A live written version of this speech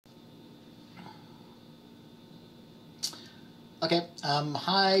Okay,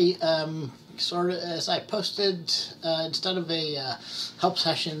 hi, sort of as I posted, instead of a help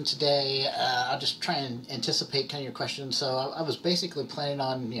session today, I'll just try and anticipate kind of your questions. So I was basically planning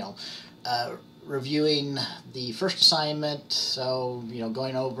on, reviewing the first assignment, so,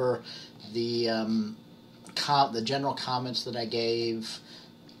 going over the, the general comments that I gave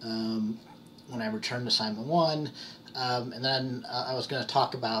when I returned assignment 1. And then I was going to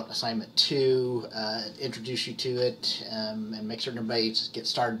talk about assignment 2, introduce you to it, and make sure everybody gets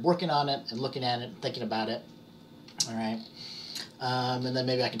started working on it and looking at it and thinking about it. All right. And then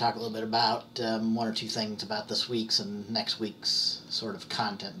maybe I can talk a little bit about one or two things about this week's and next week's sort of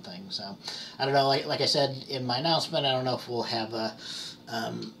content and things. So I don't know, like I said in my announcement, I don't know if we'll have a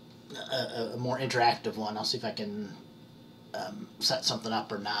more interactive one. I'll see if I can set something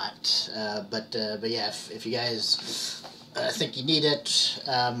up or not, but yeah, if you guys think you need it,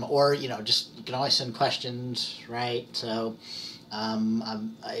 or just you can always send questions, right? So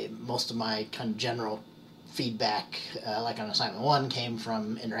most of my kind of general feedback, like on assignment 1, came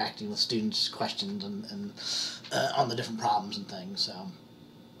from interacting with students' questions and on the different problems and things. So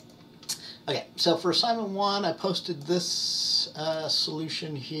okay, so for assignment 1, I posted this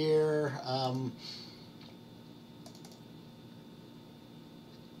solution here.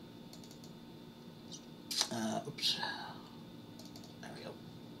 Oops. There we go.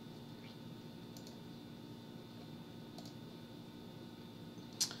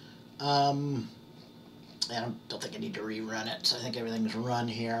 I don't think I need to rerun it, so I think everything's run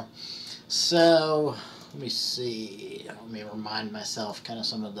here. So let me see. Let me remind myself kind of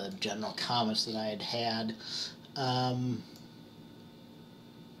some of the general comments that I had.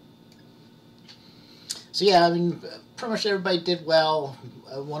 So yeah, I mean, pretty much everybody did well.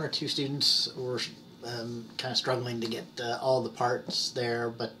 One or two students were kind of struggling to get all the parts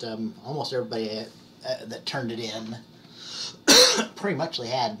there, but almost everybody that turned it in pretty much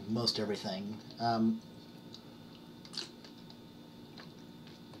had most everything.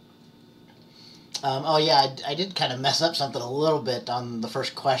 Oh yeah, I did kind of mess up something a little bit on the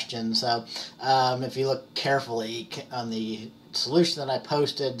first question. So if you look carefully on the solution that I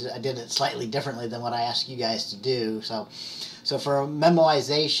posted, I did it slightly differently than what I asked you guys to do. So for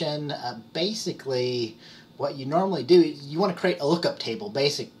memoization, basically what you normally do, you want to create a lookup table,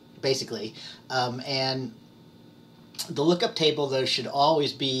 basically, and the lookup table, though, should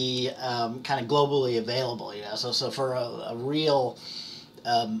always be kind of globally available, So for a real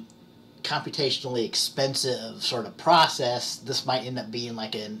computationally expensive sort of process, this might end up being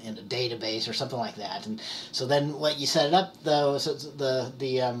like in a database or something like that. And so then what you set it up, though, so it's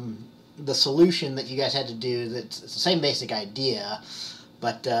the solution that you guys had to do, it's the same basic idea,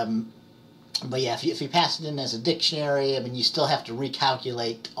 but yeah, if you pass it in as a dictionary, I mean, you still have to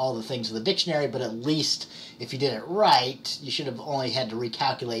recalculate all the things in the dictionary, but at least if you did it right, you should have only had to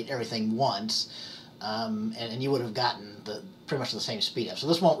recalculate everything once, and you would have gotten pretty much the same speed up. So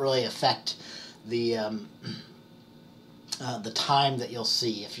this won't really affect the time that you'll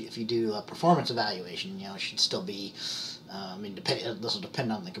see if you do a performance evaluation. It should still be. I mean, this will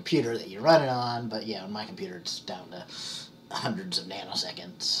depend on the computer that you run it on, but yeah, on my computer it's down to hundreds of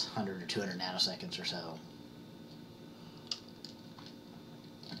nanoseconds, 100 or 200 nanoseconds or so.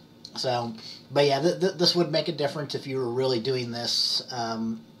 So, but yeah, this would make a difference if you were really doing this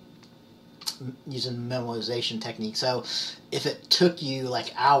using memoization technique. So if it took you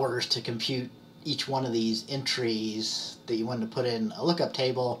like hours to compute each one of these entries that you wanted to put in a lookup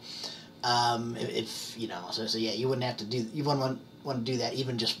table, if so yeah, you wouldn't have to do, you wouldn't want to do that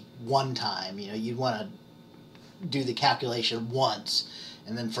even just one time. You'd want to do the calculation once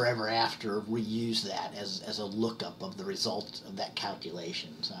and then forever after reuse that as a lookup of the result of that calculation.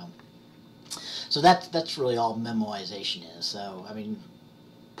 So that's really all memoization is. So I mean,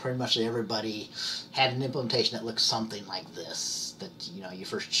 pretty much everybody had an implementation that looks something like this. That you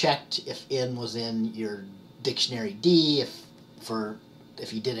first checked if N was in your dictionary D,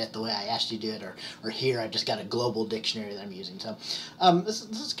 if you did it the way I asked you to do it, or here I just got a global dictionary that I'm using. So this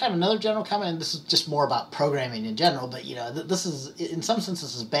is kind of another general comment, and this is just more about programming in general, but this is, in some sense,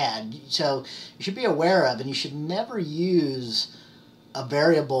 this is bad. So you should be aware of, and you should never use a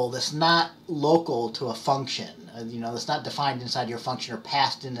variable that's not local to a function, that's not defined inside your function or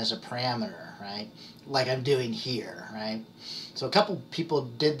passed in as a parameter, right? Like I'm doing here, right? So a couple people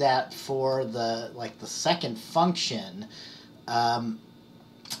did that for the second function.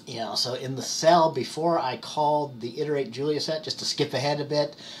 So in the cell before I called the iterate Julia set, just to skip ahead a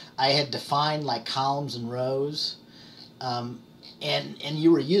bit, I had defined like columns and rows, and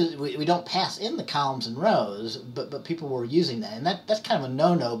you were using, we don't pass in the columns and rows, but people were using that, and that's kind of a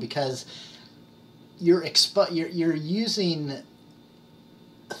no-no, because you're using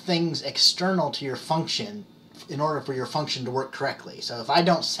things external to your function in order for your function to work correctly. So if I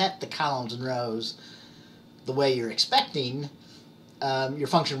don't set the columns and rows the way you're expecting, your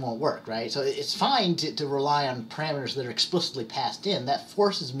function won't work, right? So it's fine to rely on parameters that are explicitly passed in. That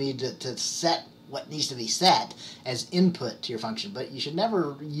forces me to set what needs to be set as input to your function, but you should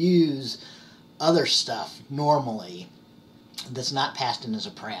never use other stuff normally that's not passed in as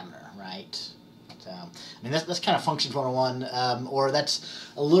a parameter, right? So, I mean, that's kind of Functions 101, or that's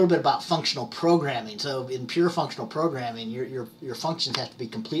a little bit about functional programming. So in pure functional programming, your functions have to be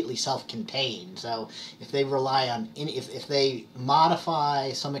completely self-contained. So if they rely on if they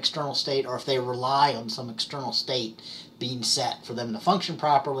modify some external state, or if they rely on some external state being set for them to function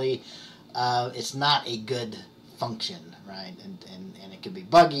properly, it's not a good function, right? And it can be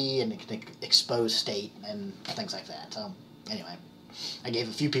buggy, and it can expose state and things like that. So anyway, I gave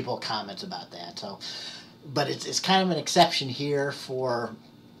a few people comments about that. So, but it's kind of an exception here for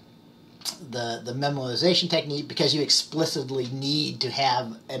the memoization technique, because you explicitly need to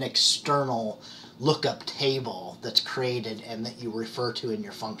have an external lookup table that's created and that you refer to in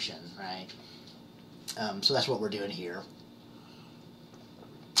your function, right? So that's what we're doing here.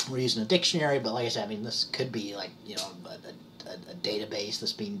 We're using a dictionary, but like I said, I mean, this could be like, you know, a database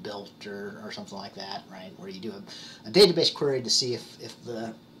that's being built or something like that, right? Where you do a database query to see if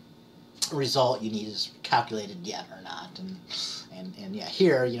the result you need is calculated yet or not. And yeah,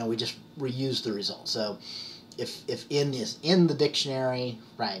 here, you know, we just reuse the result. So if in is in the dictionary,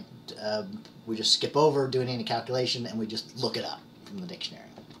 right, we just skip over doing any calculation and we just look it up from the dictionary.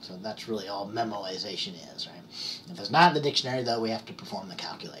 So that's really all memoization is, right? If it's not in the dictionary, though, we have to perform the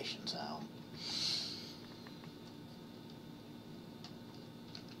calculation.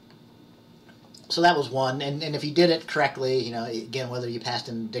 So that was one, and if you did it correctly, you know, again, whether you passed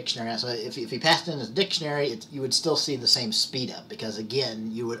in the dictionary, so if you passed in as dictionary, you would still see the same speed up, because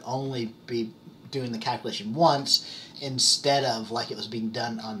again, you would only be doing the calculation once instead of like it was being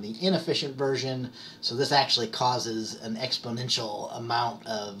done on the inefficient version. So this actually causes an exponential amount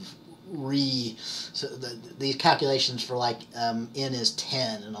of these calculations for like n is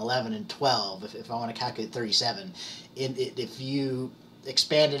 10 and 11 and 12. If I want to calculate 37, if you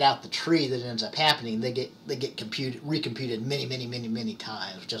expanded out the tree that ends up happening, they get recomputed many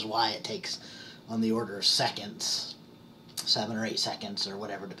times, which is why it takes on the order of seconds, 7 or 8 seconds or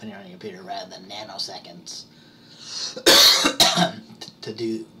whatever, depending on your computer, rather than nanoseconds to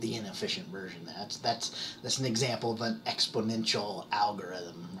do the inefficient version. That's an example of an exponential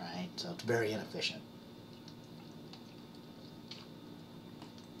algorithm, right? So it's very inefficient.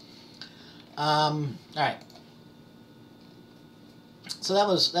 All right. So that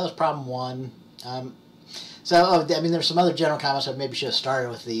was problem one. I mean, there's some other general comments. I maybe should have started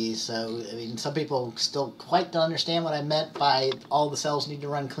with these. So, I mean, some people still quite don't understand what I meant by all the cells need to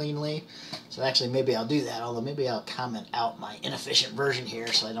run cleanly. So actually, maybe I'll do that, although maybe I'll comment out my inefficient version here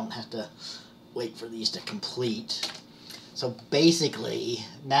so I don't have to wait for these to complete. So basically,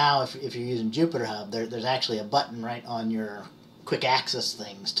 now if you're using Jupyter Hub, there's actually a button right on your quick access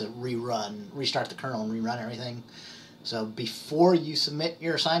things to restart the kernel and rerun everything. So before you submit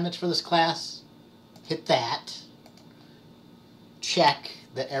your assignments for this class, hit that, check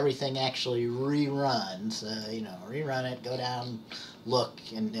that everything actually reruns, rerun it, go down, look,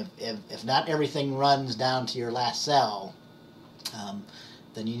 and if not everything runs down to your last cell,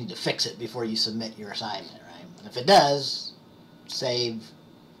 then you need to fix it before you submit your assignment, right? And if it does, save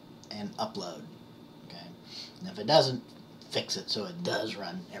and upload, okay? And if it doesn't, fix it so it does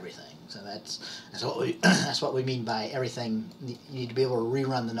run everything. So that's what we mean by everything. You need to be able to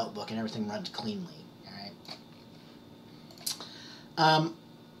rerun the notebook and everything runs cleanly. All right.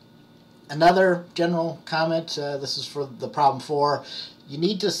 Another general comment. This is for the problem 4.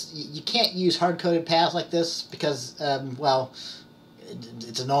 You can't use hard-coded paths like this because well,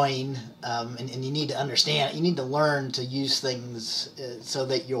 it's annoying, and you need to understand. You need to learn to use things so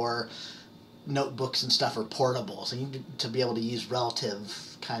that your notebooks and stuff are portable. So you need to be able to use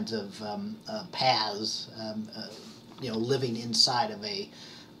relative kinds of paths, living inside of a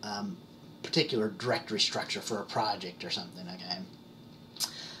particular directory structure for a project or something. Okay.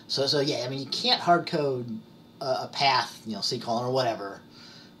 So yeah, I mean, you can't hard code a path, C:, or whatever,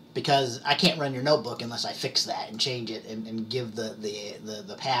 because I can't run your notebook unless I fix that and change it and give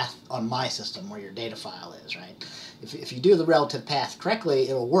the path on my system where your data file is, right? If you do the relative path correctly,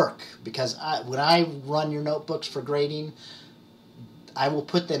 it'll work, because when I run your notebooks for grading, I will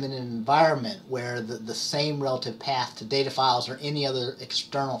put them in an environment where the same relative path to data files or any other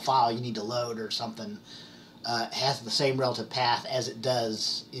external file you need to load or something has the same relative path as it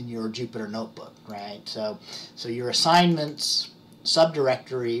does in your Jupyter notebook, right? So your assignments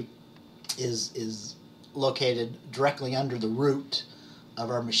subdirectory is located directly under the root of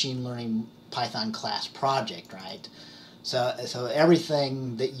our machine learning Python class project, right? So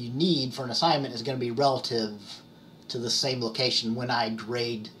everything that you need for an assignment is going to be relative to the same location when I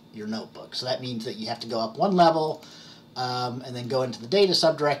grade your notebook. So that means that you have to go up one level and then go into the data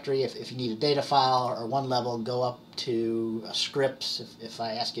subdirectory if you need a data file, or one level and go up to scripts if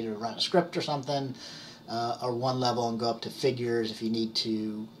I ask you to run a script or something, or one level and go up to figures if you need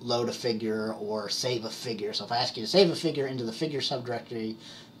to load a figure or save a figure. So if I ask you to save a figure into the figure subdirectory,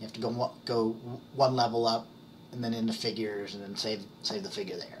 you have to go one level up and then into figures and then save the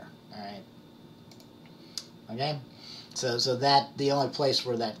figure there. All right. Okay. So that the only place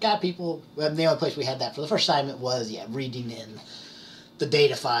where that got people, well, the only place we had that for the first assignment was reading in the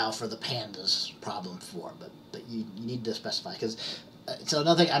data file for the pandas problem 4. But you need to specify, because so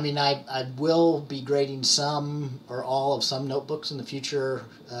another thing, I mean, I will be grading some or all of some notebooks in the future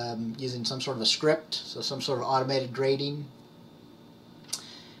using some sort of a script, so some sort of automated grading.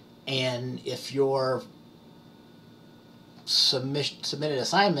 And if your submitted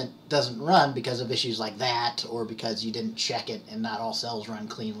assignment doesn't run because of issues like that, or because you didn't check it and not all cells run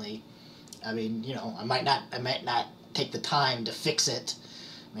cleanly, I mean, I might not take the time to fix it.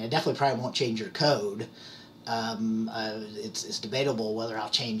 I mean, I definitely probably won't change your code. It's debatable whether I'll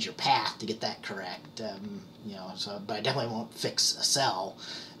change your path to get that correct. But I definitely won't fix a cell,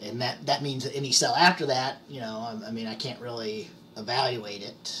 and that means that any cell after that, I mean, I can't really evaluate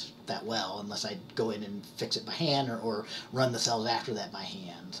it that well unless I go in and fix it by hand or run the cells after that by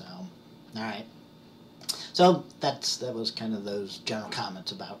hand. So, all right. So that was kind of those general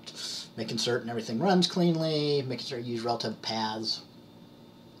comments about making certain everything runs cleanly, making sure you use relative paths.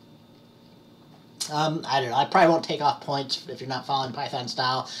 I don't know. I probably won't take off points if you're not following Python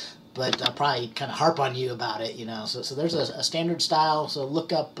style, but I'll probably kind of harp on you about it. So there's a standard style. So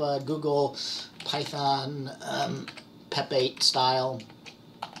look up Google Python PEP8 style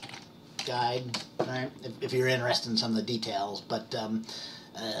guide, right? If you're interested in some of the details, but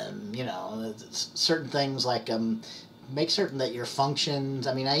certain things like make certain that your functions.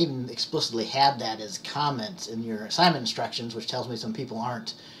 I mean, I even explicitly had that as comments in your assignment instructions, which tells me some people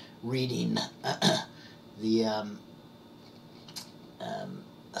aren't reading the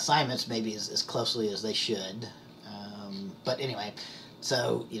assignments maybe as closely as they should. But anyway,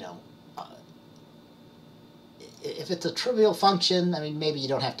 so if it's a trivial function, I mean, maybe you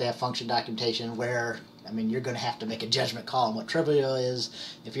don't have to have function documentation where, I mean, you're going to have to make a judgment call on what trivial is.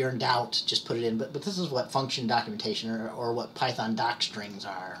 If you're in doubt, just put it in. But this is what function documentation or what Python doc strings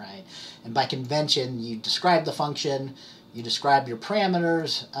are, right? And by convention, you describe the function, you describe your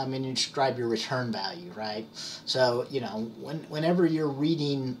parameters, and you describe your return value, right? So, whenever you're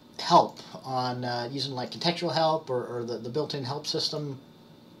reading help on using like contextual help or the built-in help system,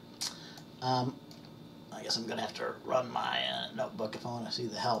 I guess I'm going to have to run my notebook if I want to see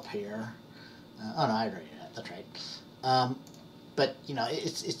the help here. Oh, no, I already did that. That's right. But,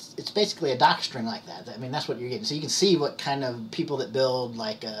 it's basically a doc string like that. I mean, that's what you're getting. So you can see what kind of people that build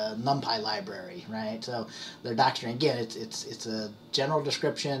like a NumPy library, right? So their doc string, again, it's a general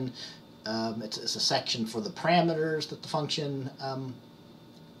description. It's a section for the parameters that the function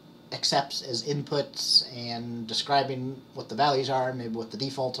accepts as inputs and describing what the values are, maybe what the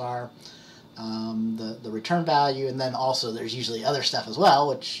defaults are. The return value, and then also there's usually other stuff as well,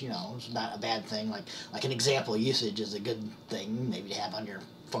 which is not a bad thing. Like an example usage is a good thing maybe to have on your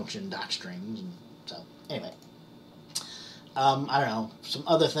function doc strings. And so anyway, I don't know, some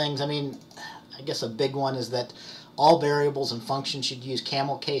other things. I mean, I guess a big one is that all variables and functions should use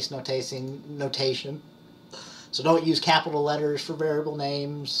camel case notation. So don't use capital letters for variable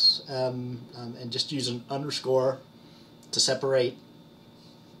names, and just use an underscore to separate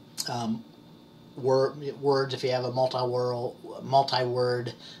words if you have a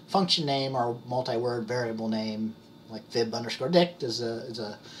multi-word function name or multi-word variable name, like fib_dict is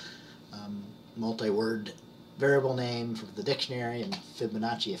a multi-word variable name for the dictionary, and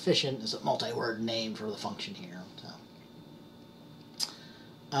Fibonacci efficient is a multi-word name for the function here.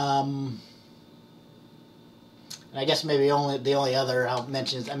 And I guess maybe the only other I'll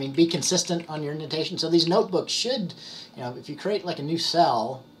mention is, I mean, be consistent on your indentation. So these notebooks should, if you create like a new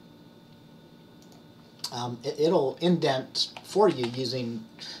cell, it'll indent for you using,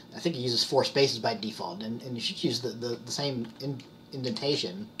 I think it uses 4 spaces by default, and you should use the same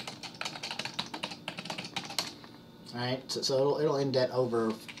indentation. Alright, so it'll indent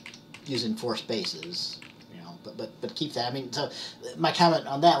over using 4 spaces, but keep that. I mean, so my comment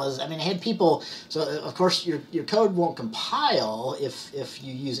on that was, I mean, I had people, so of course your code won't compile if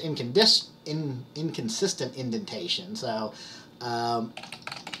you use inconsistent indentation. So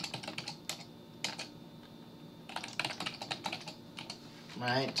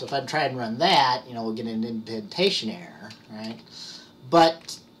Right, so if I try and run that, you know, we'll get an indentation error, right?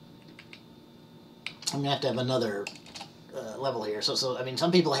 But I'm going to have another level here. So I mean,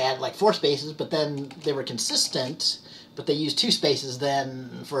 some people had like 4 spaces, but then they were consistent, but they used 2 spaces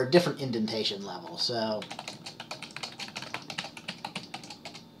then for a different indentation level. So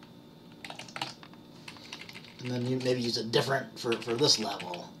and then you maybe use it different for this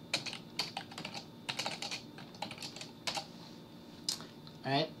level.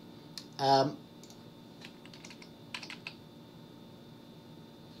 All right.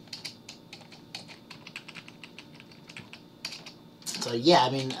 So yeah, I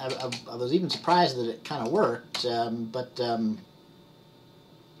mean, I was even surprised that it kind of worked, so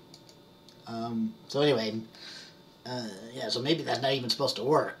anyway, yeah, so maybe that's not even supposed to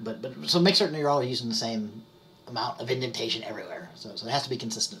work, but so make certain you're always using the same amount of indentation everywhere, so it has to be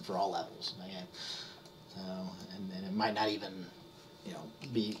consistent for all levels, okay? So, and it might not even, you know,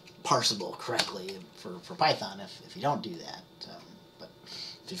 be parsable correctly for Python if you don't do that, but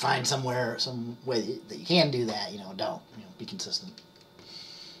if you find some way that you can do that, you know, be consistent.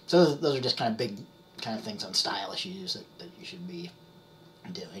 So those are just kind of big kind of things on style issues that you should be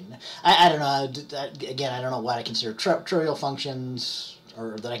doing. I don't know. Again, I don't know what I consider trivial functions,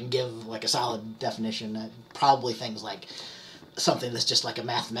 or that I can give like a solid definition. Probably things like something that's just like a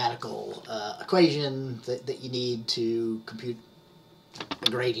mathematical equation that you need to compute a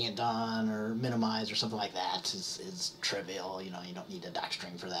gradient on or minimize or something like that is trivial. You know, you don't need a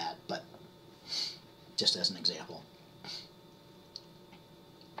docstring for that, but just as an example.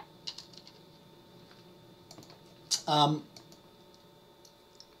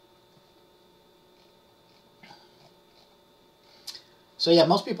 So yeah,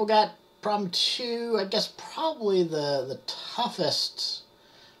 most people got problem 2. I guess probably the toughest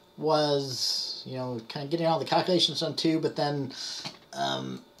was, you know, kind of getting all the calculations on 2, but then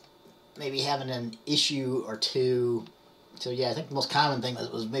maybe having an issue or 2. So yeah, I think the most common thing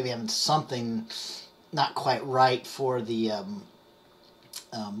was maybe having something not quite right for the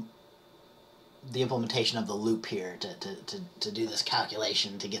implementation of the loop here to do this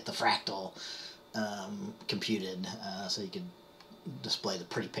calculation to get the fractal computed, so you could display the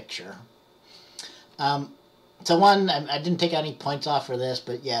pretty picture. So one, I didn't take any points off for this,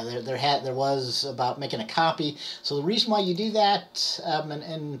 but yeah, there was about making a copy. So the reason why you do that,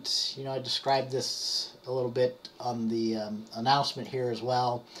 and you know, I described this a little bit on the announcement here as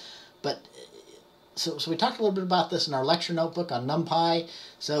well, but so we talked a little bit about this in our lecture notebook on NumPy.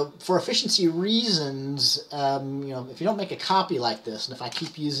 So for efficiency reasons, you know, if you don't make a copy like this, and if I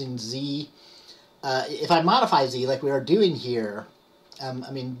keep using Z, if I modify Z like we are doing here,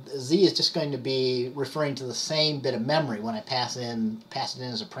 I mean, Z is just going to be referring to the same bit of memory when I pass it in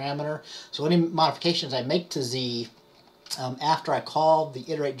as a parameter. So any modifications I make to Z after I call the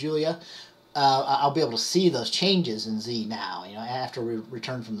iterate Julia, I'll be able to see those changes in Z now, you know, after we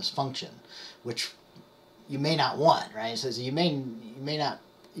return from this function, which you may not want, right? So you may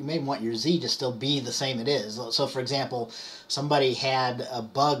want your Z to still be the same it is. So for example, somebody had a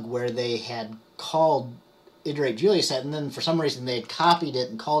bug where they had called iterate Julia set, and then for some reason they had copied it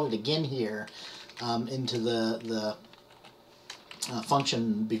and called it again here into the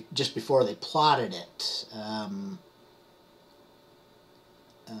function just before they plotted it,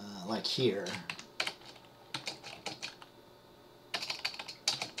 like here.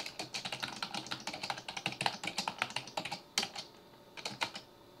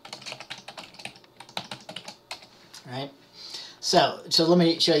 Right? So let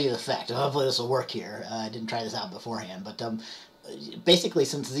me show you the effect. Hopefully this will work here. I didn't try this out beforehand, but basically,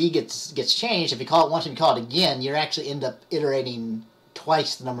 since Z gets changed, if you call it once and you call it again, you actually end up iterating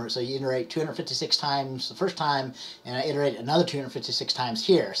twice the number. So you iterate 256 times the first time, and I iterate another 256 times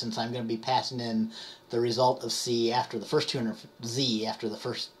here, since I'm going to be passing in the result of Z after the first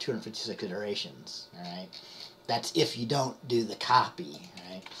 256 iterations. All right, that's if you don't do the copy.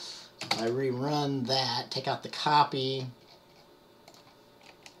 All right, so if I rerun that, take out the copy.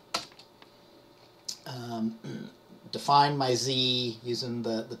 Define my Z using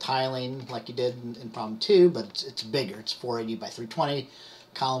the tiling like you did in problem 2, but it's bigger. It's 480 by 320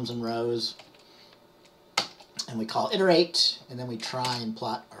 columns and rows. And we call iterate, and then we try and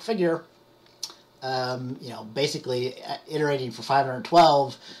plot our figure. You know, basically iterating for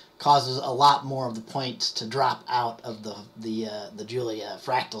 512 causes a lot more of the points to drop out of the Julia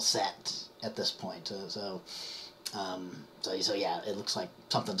fractal set at this point. So yeah, it looks like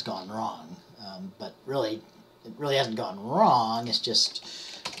something's gone wrong. But really, it really hasn't gone wrong. It's just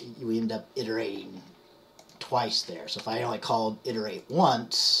we end up iterating twice there. So if I only called iterate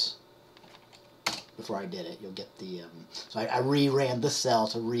once before I did it, you'll get the, so I re-ran this cell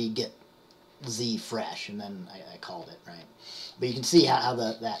to re-get Z fresh, and then I called it, right? But you can see how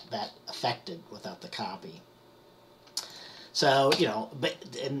that affected without the copy. So, you know, but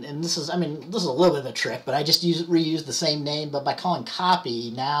and this is, I mean, this is a little bit of a trick, but I just reuse the same name, but by calling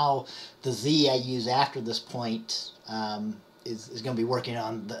copy, now the Z I use after this point is going to be working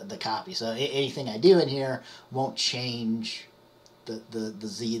on the copy. So anything I do in here won't change the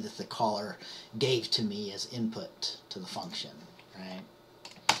Z that the caller gave to me as input to the function, right?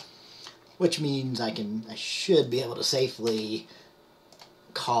 Which means I should be able to safely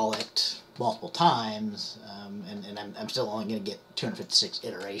call it multiple times, and I'm still only going to get 256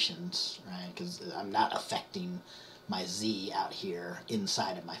 iterations, right? Because I'm not affecting my Z out here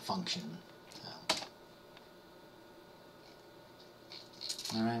inside of my function. So.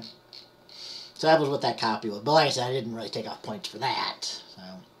 All right. So that was what that copy was. But like I said, I didn't really take off points for that.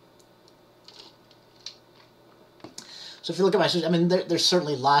 So if you look at my system, I mean, there's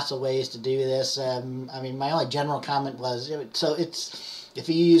certainly lots of ways to do this. I mean, my only general comment was, so it's, if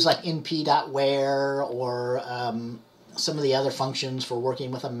you use like np.where or some of the other functions for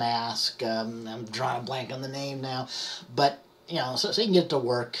working with a mask, I'm drawing a blank on the name now, but, you know, so you can get it to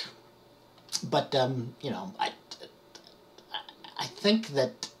work. But, you know, I think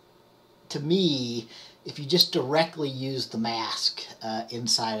that, to me, if you just directly use the mask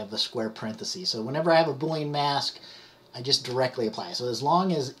inside of a square parenthesis, so whenever I have a Boolean mask, I just directly apply. So as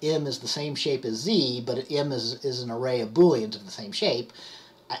long as M is the same shape as Z, but M is an array of Booleans of the same shape,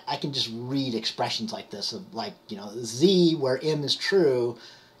 I can just read expressions like this, of like, you know, Z where M is true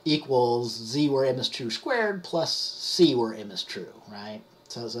equals Z where M is true squared plus C where M is true, right?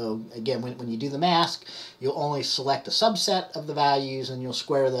 So again, when you do the mask, you'll only select a subset of the values and you'll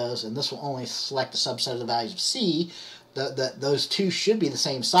square those, and this will only select a subset of the values of C. Those two should be the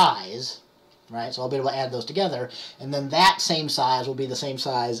same size, right? So I'll be able to add those together, and then that same size will be the same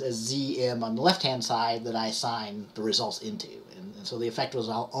size as ZM on the left-hand side that I assign the results into. And so the effect was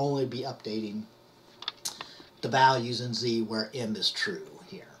I'll only be updating the values in Z where M is true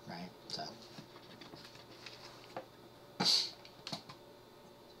here, right? So.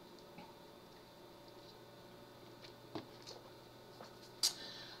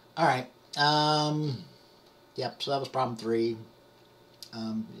 All right. Yep, so that was problem 3.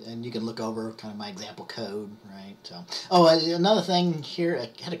 And you can look over kind of my example code, right? So, oh, another thing here,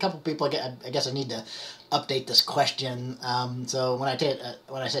 I had a couple people. I guess I need to update this question. So when I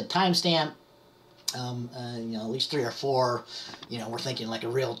said timestamp, you know, at least 3 or 4, you know, we're thinking like a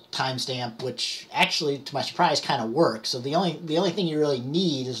real timestamp, which actually, to my surprise, kind of works. So the only thing you really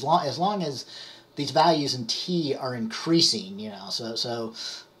need is as long as these values in t are increasing, you know. So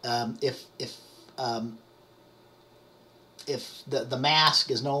if the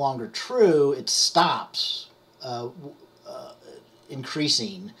mask is no longer true, it stops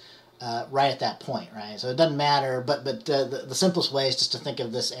increasing right at that point, right? So it doesn't matter, but the simplest way is just to think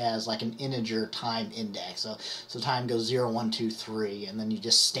of this as like an integer time index. So time goes 0, 1, 2, 3, and then you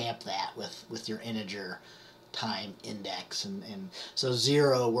just stamp that with your integer time index, and so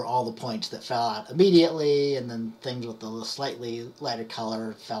 0 were all the points that fell out immediately, and then things with the slightly lighter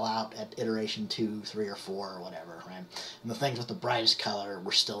color fell out at iteration 2, 3, or 4, or whatever, right? And the things with the brightest color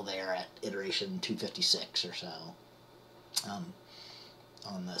were still there at iteration 256 or so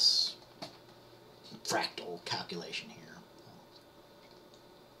on this fractal calculation here.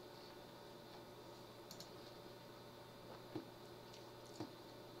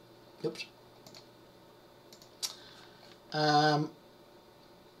 Oops. All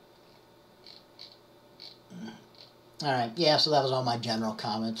right, yeah, so that was all my general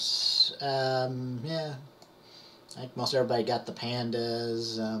comments. Yeah, I think most everybody got the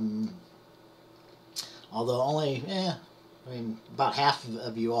pandas, although only, I mean, about half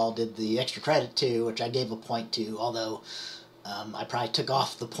of you all did the extra credit too, which I gave a point to, although I probably took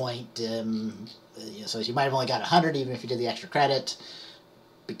off the point, you know, so you might have only got 100 even if you did the extra credit,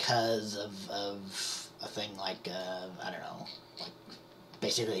 because of a thing like, I don't know, like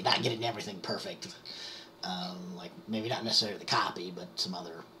basically not getting everything perfect. Like maybe not necessarily the copy, but some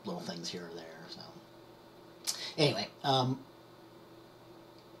other little things here or there. So anyway,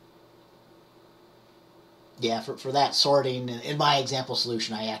 yeah, for that sorting, in my example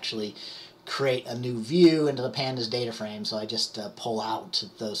solution, I actually create a new view into the pandas data frame. So I just pull out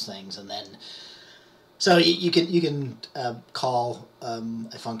those things, and then so you can call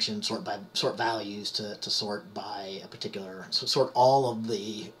a function sort values to sort by a particular, so sort all of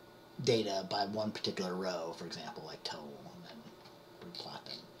the data by one particular row, for example, like total, and then replot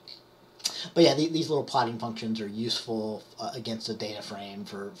them. but yeah, these little plotting functions are useful against a data frame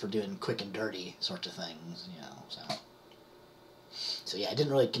for doing quick and dirty sorts of things, you know. So yeah, I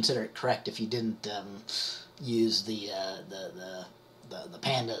didn't really consider it correct if you didn't use the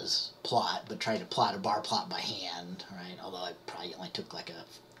pandas plot, but tried to plot a bar plot by hand, right? Although I probably only took like a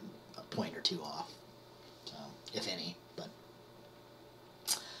point or two off, so if any. But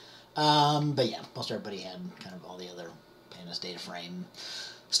yeah, most everybody had kind of all the other pandas data frame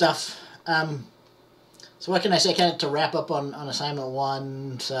stuff. So what can I say kind of to wrap up on assignment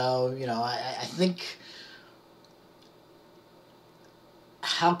 1? So, you know, I think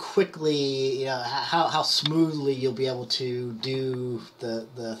how quickly, you know, how smoothly you'll be able to do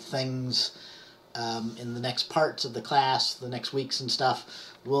the things in the next parts of the class, the next weeks and stuff,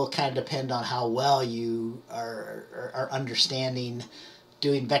 will kind of depend on how well you are understanding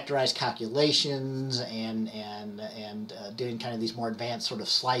doing vectorized calculations and doing kind of these more advanced sort of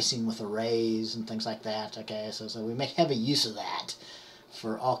slicing with arrays and things like that. Okay, so we make heavy use of that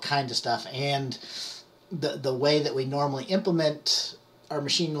for all kinds of stuff, and the way that we normally implement our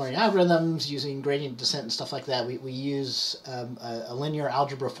machine learning algorithms using gradient descent and stuff like that, we use a linear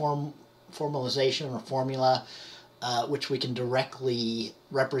algebra formalization or formula, which we can directly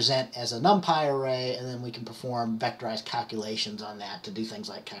represent as a NumPy array, and then we can perform vectorized calculations on that to do things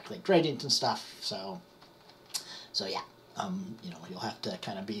like calculate gradients and stuff. So yeah, you know, you'll have to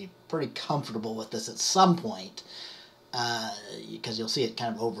kind of be pretty comfortable with this at some point, because you'll see it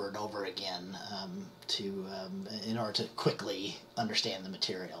kind of over and over again in order to quickly understand the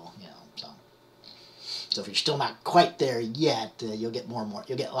material. You know, so if you're still not quite there yet, you'll get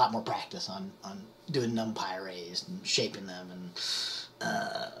a lot more practice on doing NumPy arrays and shaping them and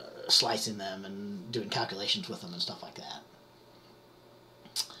slicing them and doing calculations with them and stuff like that.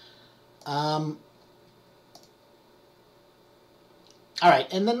 All right,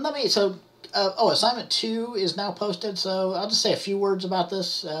 and then assignment 2 is now posted. So I'll just say a few words about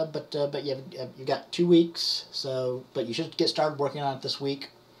this. But you've got 2 weeks. But you should get started working on it this week.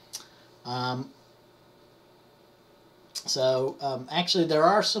 Actually, there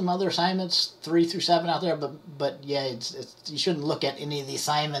are some other assignments 3 through 7 out there, but yeah, you shouldn't look at any of the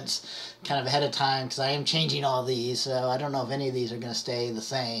assignments kind of ahead of time, because I am changing all of these, so I don't know if any of these are going to stay the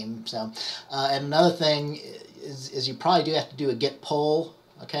same. So, and another thing is you probably do have to do a git pull.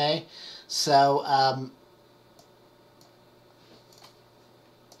 Okay, so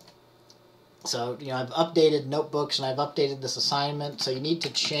you know, I've updated notebooks and I've updated this assignment, so you need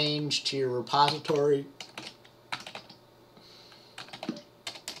to change to your repository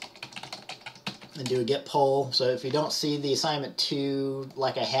and do a git pull. So if you don't see the assignment 2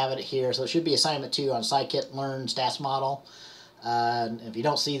 like I have it here, so it should be assignment 2 on scikit-learn stats model. And if you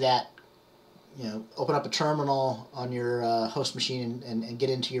don't see that, you know, open up a terminal on your host machine and get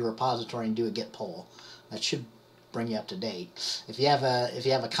into your repository and do a git pull. That should bring you up to date. If you have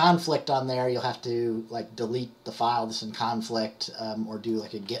a conflict on there, you'll have to like delete the file that's in conflict, or do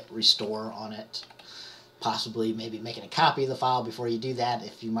like a git restore on it. Possibly maybe making a copy of the file before you do that,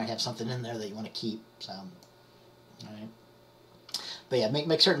 if you might have something in there that you want to keep. So, all right. But yeah,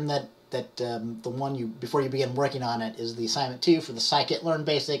 make certain that the one before you begin working on it is the assignment 2 for the scikit-learn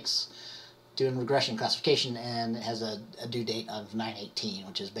basics, doing regression classification, and it has a due date of 9/18,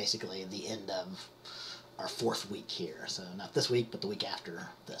 which is basically the end of our 4th week here. So not this week, but the week after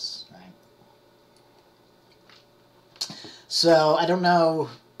this, right? So I don't know.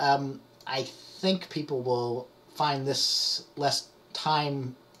 I think people will find this less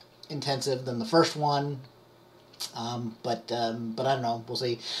time intensive than the first one, but I don't know, we'll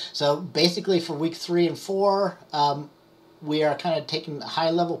see. So basically for week 3 and 4, we are kind of taking a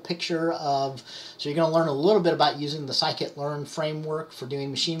high-level picture of, so you're going to learn a little bit about using the scikit-learn framework for doing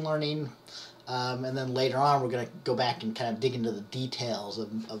machine learning, and then later on we're going to go back and kind of dig into the details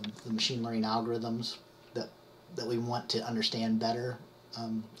of the machine learning algorithms that we want to understand better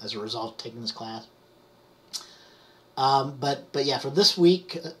as a result of taking this class. But yeah, for this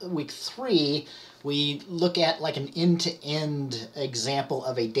week, week 3, we look at like an end-to-end example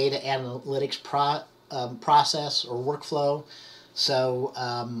of a data analytics process or workflow. So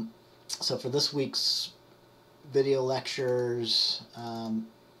so for this week's video lectures,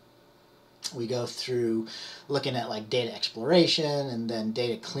 we go through looking at like data exploration and then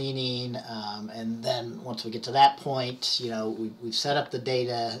data cleaning, and then once we get to that point, you know, we've set up the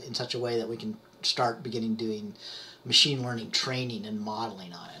data in such a way that we can start doing machine learning training and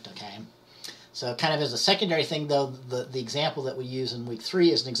modeling on it. Okay, so kind of as a secondary thing though, the example that we use in week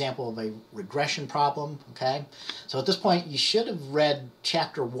 3 is an example of a regression problem. Okay, so at this point you should have read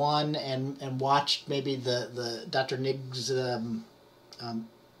chapter 1 and watched maybe the Dr.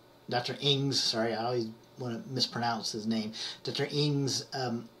 Dr. Ing's, sorry, I always want to mispronounce his name, Dr. Ing's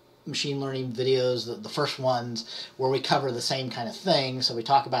machine learning videos, the first ones, where we cover the same kind of thing. So we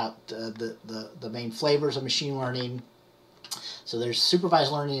talk about the main flavors of machine learning. So there's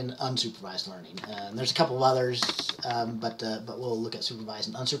supervised learning and unsupervised learning. And there's a couple of others, but we'll look at supervised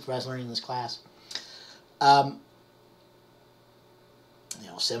and unsupervised learning in this class. You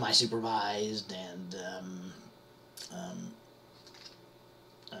know, semi-supervised and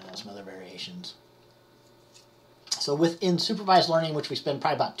some other variations. So within supervised learning, which we spend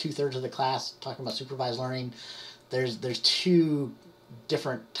probably about 2/3 of the class talking about supervised learning, there's two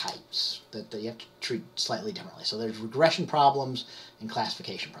different types that you have to treat slightly differently. So there's regression problems and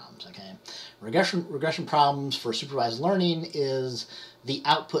classification problems. Okay, regression problems for supervised learning is the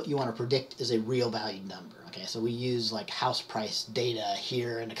output you want to predict is a real valued number. Okay, so we use like house price data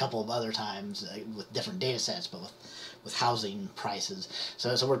here and a couple of other times with different data sets, but with housing prices.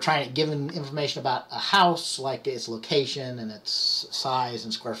 So we're trying to, given information about a house, like its location and its size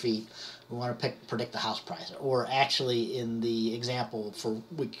in square feet, we want to predict the house price. Or actually, in the example for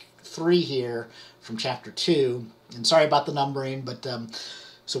week 3 here from chapter 2, and sorry about the numbering, but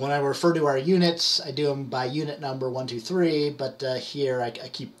so when I refer to our units, I do them by unit number 1, 2, 3, but here I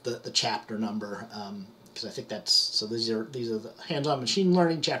keep the chapter number, because I think that's, so these are the hands-on machine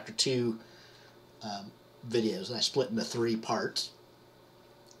learning chapter 2 videos, and I split into 3 parts.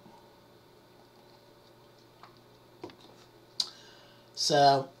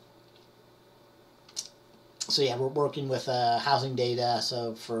 So yeah, we're working with housing data.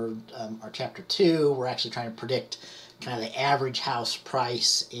 So for our chapter 2, we're actually trying to predict kind of the average house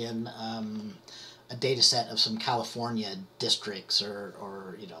price in a data set of some California districts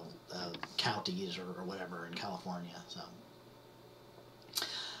or you know, counties or whatever in California. So.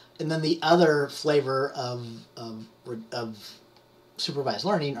 And then the other flavor of supervised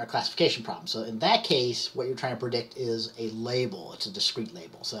learning are classification problems. So in that case, what you're trying to predict is a label. It's a discrete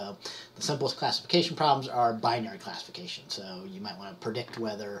label. So the simplest classification problems are binary classification. So you might want to predict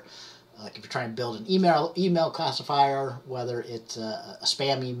whether, like if you're trying to build an email classifier, whether it's a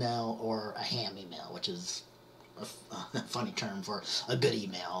spam email or a ham email, which is a funny term for a good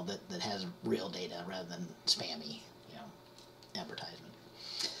email that has real data rather than spammy, you know, advertisement.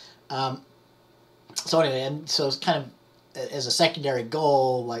 So anyway, and so it's kind of as a secondary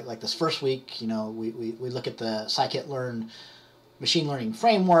goal, like this first week, you know, we look at the scikit-learn machine learning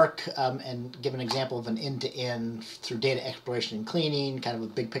framework and give an example of an end-to-end through data exploration and cleaning, kind of a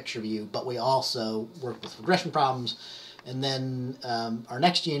big picture view, but we also work with regression problems. And then our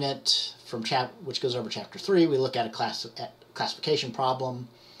next unit, which goes over chapter 3, we look at a classification problem.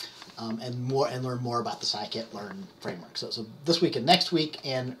 And learn more about the scikit-learn framework. So this week and next week,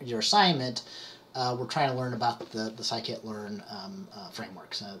 and your assignment, we're trying to learn about the scikit-learn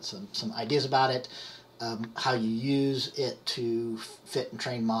framework. So some ideas about it, how you use it to fit and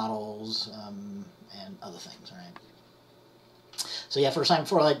train models, and other things. All right. So yeah, for assignment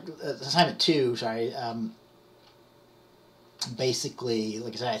 4, assignment 2, sorry. Basically,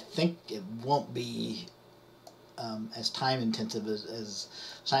 like I said, I think it won't be as time intensive as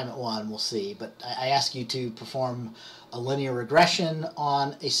assignment 1, we'll see. But I ask you to perform a linear regression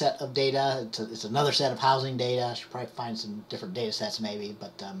on a set of data. It's another set of housing data. I should probably find some different data sets maybe,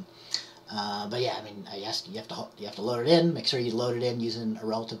 but yeah, I mean, I ask you have to load it in. Make sure you load it in using a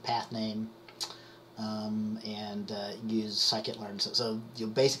relative path name, and use scikit-learn. So you'll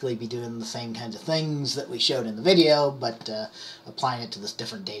basically be doing the same kinds of things that we showed in the video, but applying it to this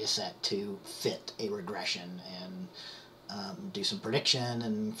different data set to fit a regression and do some prediction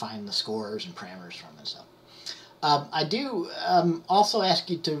and find the scores and parameters from it. So I do also ask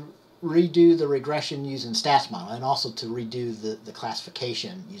you to redo the regression using stats model, and also to redo the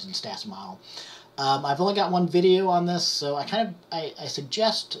classification using stats model. I've only got one video on this, so I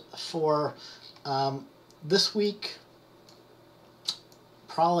suggest for this week,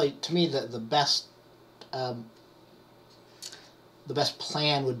 probably to me the best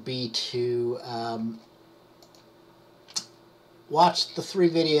plan would be to watch the 3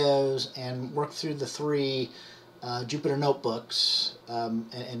 videos and work through the 3 Jupyter notebooks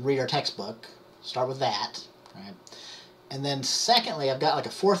and read our textbook. Start with that, right? And then secondly, I've got like a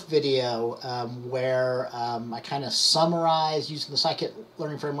 4th video where I kind of summarize using the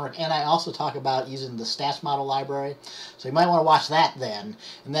scikit-learn framework, and I also talk about using the stats model library. So you might want to watch that then.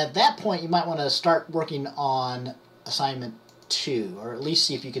 And at that point, you might want to start working on assignment 2, or at least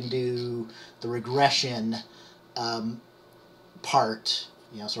see if you can do the regression part.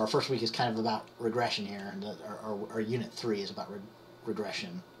 You know, so our first week is kind of about regression here, and our unit 3 is about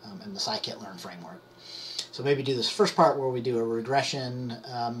regression and the scikit-learn framework. So maybe do this first part where we do a regression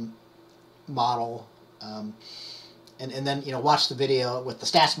model, and then watch the video with the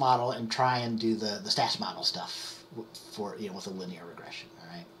stats model and try and do the stats model stuff for with a linear regression. All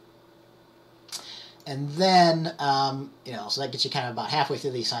right, and then so that gets you kind of about halfway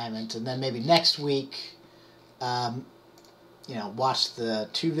through the assignment, and then maybe next week, watch the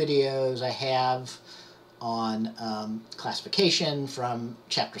 2 videos I have on classification from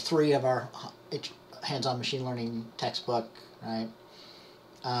chapter 3 of our hands-on machine learning textbook, right?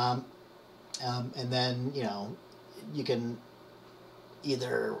 And then you can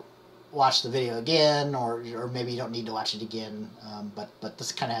either watch the video again, or maybe you don't need to watch it again. But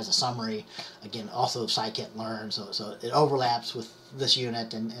this kind of has a summary again, also of scikit-learn, so it overlaps with this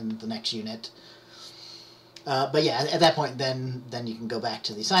unit and the next unit. But yeah, at that point, then you can go back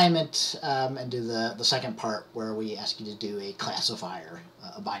to the assignment and do the second part where we ask you to do a classifier,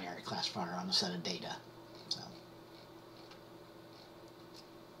 a binary classifier on a set of data. So,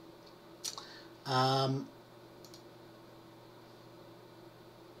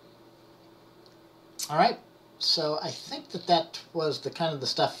 all right. So I think that was the kind of the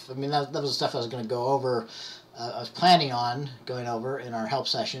stuff. I mean, that was the stuff I was going to go over. I was planning on going over in our help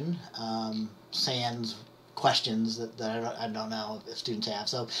session. Sans questions that I don't know if students have.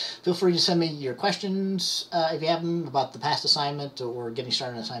 So feel free to send me your questions if you have them about the past assignment or getting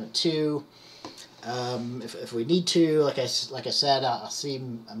started on assignment 2. If we need to, like I said, I'll see.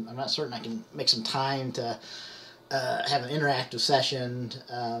 I'm not certain I can make some time to have an interactive session,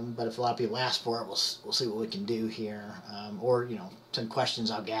 but if a lot of people ask for it, we'll see what we can do here. Or send questions.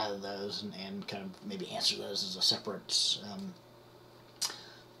 I'll gather those and kind of maybe answer those as a separate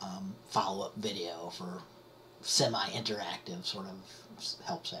follow-up video for semi-interactive sort of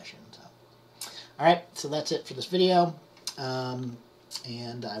help session. So, all right, so that's it for this video, and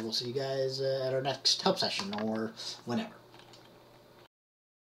I will see you guys at our next help session or whenever.